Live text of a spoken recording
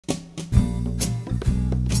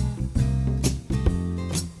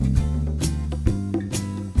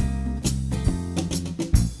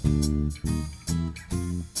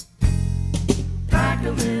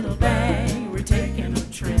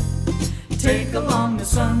take along the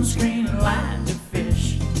sunscreen and line to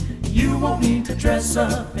fish. You won't need to dress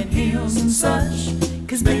up in heels and such,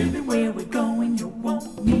 'cause baby, where we're going you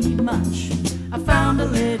won't need much. I found a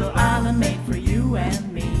little island made for you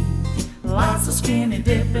and me, lots of skinny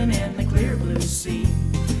dipping in the clear blue sea.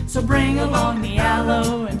 So bring along the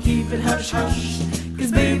aloe and keep it hush-hush,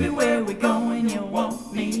 'cause baby, where we're going you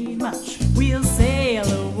won't need much. We'll sail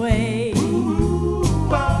away,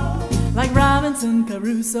 like Robinson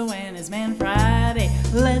Crusoe and his man Friday.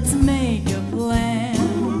 Let's make a plan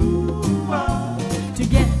to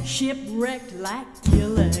get shipwrecked like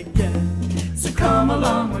Gilligan. So come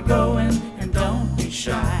along, we're going, and don't be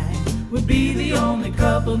shy. We'll be the only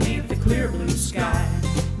couple neath the clear blue sky.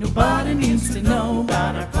 Nobody needs to know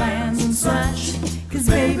about our plans and such, 'cause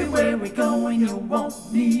baby, where we're going you won't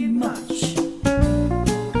need much.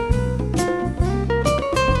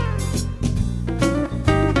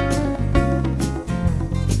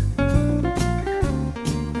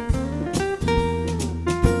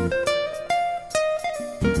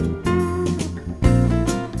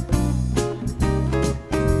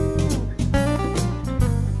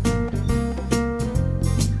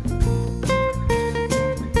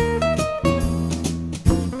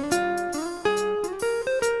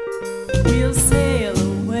 We'll sail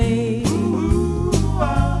away,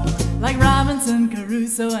 like Robinson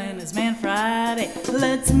Crusoe and his man Friday.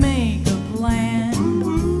 Let's make a plan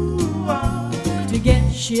to get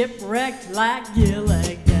shipwrecked like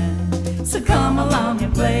Gilligan. So come along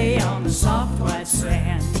and play on the soft white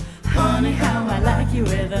sand. Honey, how I like you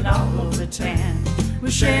with an all-over tan.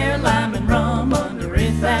 We'll share lime and rum under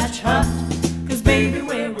a thatch hut, 'cause baby,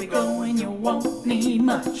 where we're going you won't need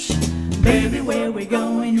much. Baby, where we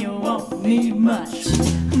going you won't need much.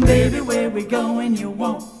 Baby, where we going you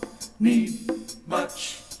won't need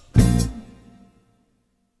much.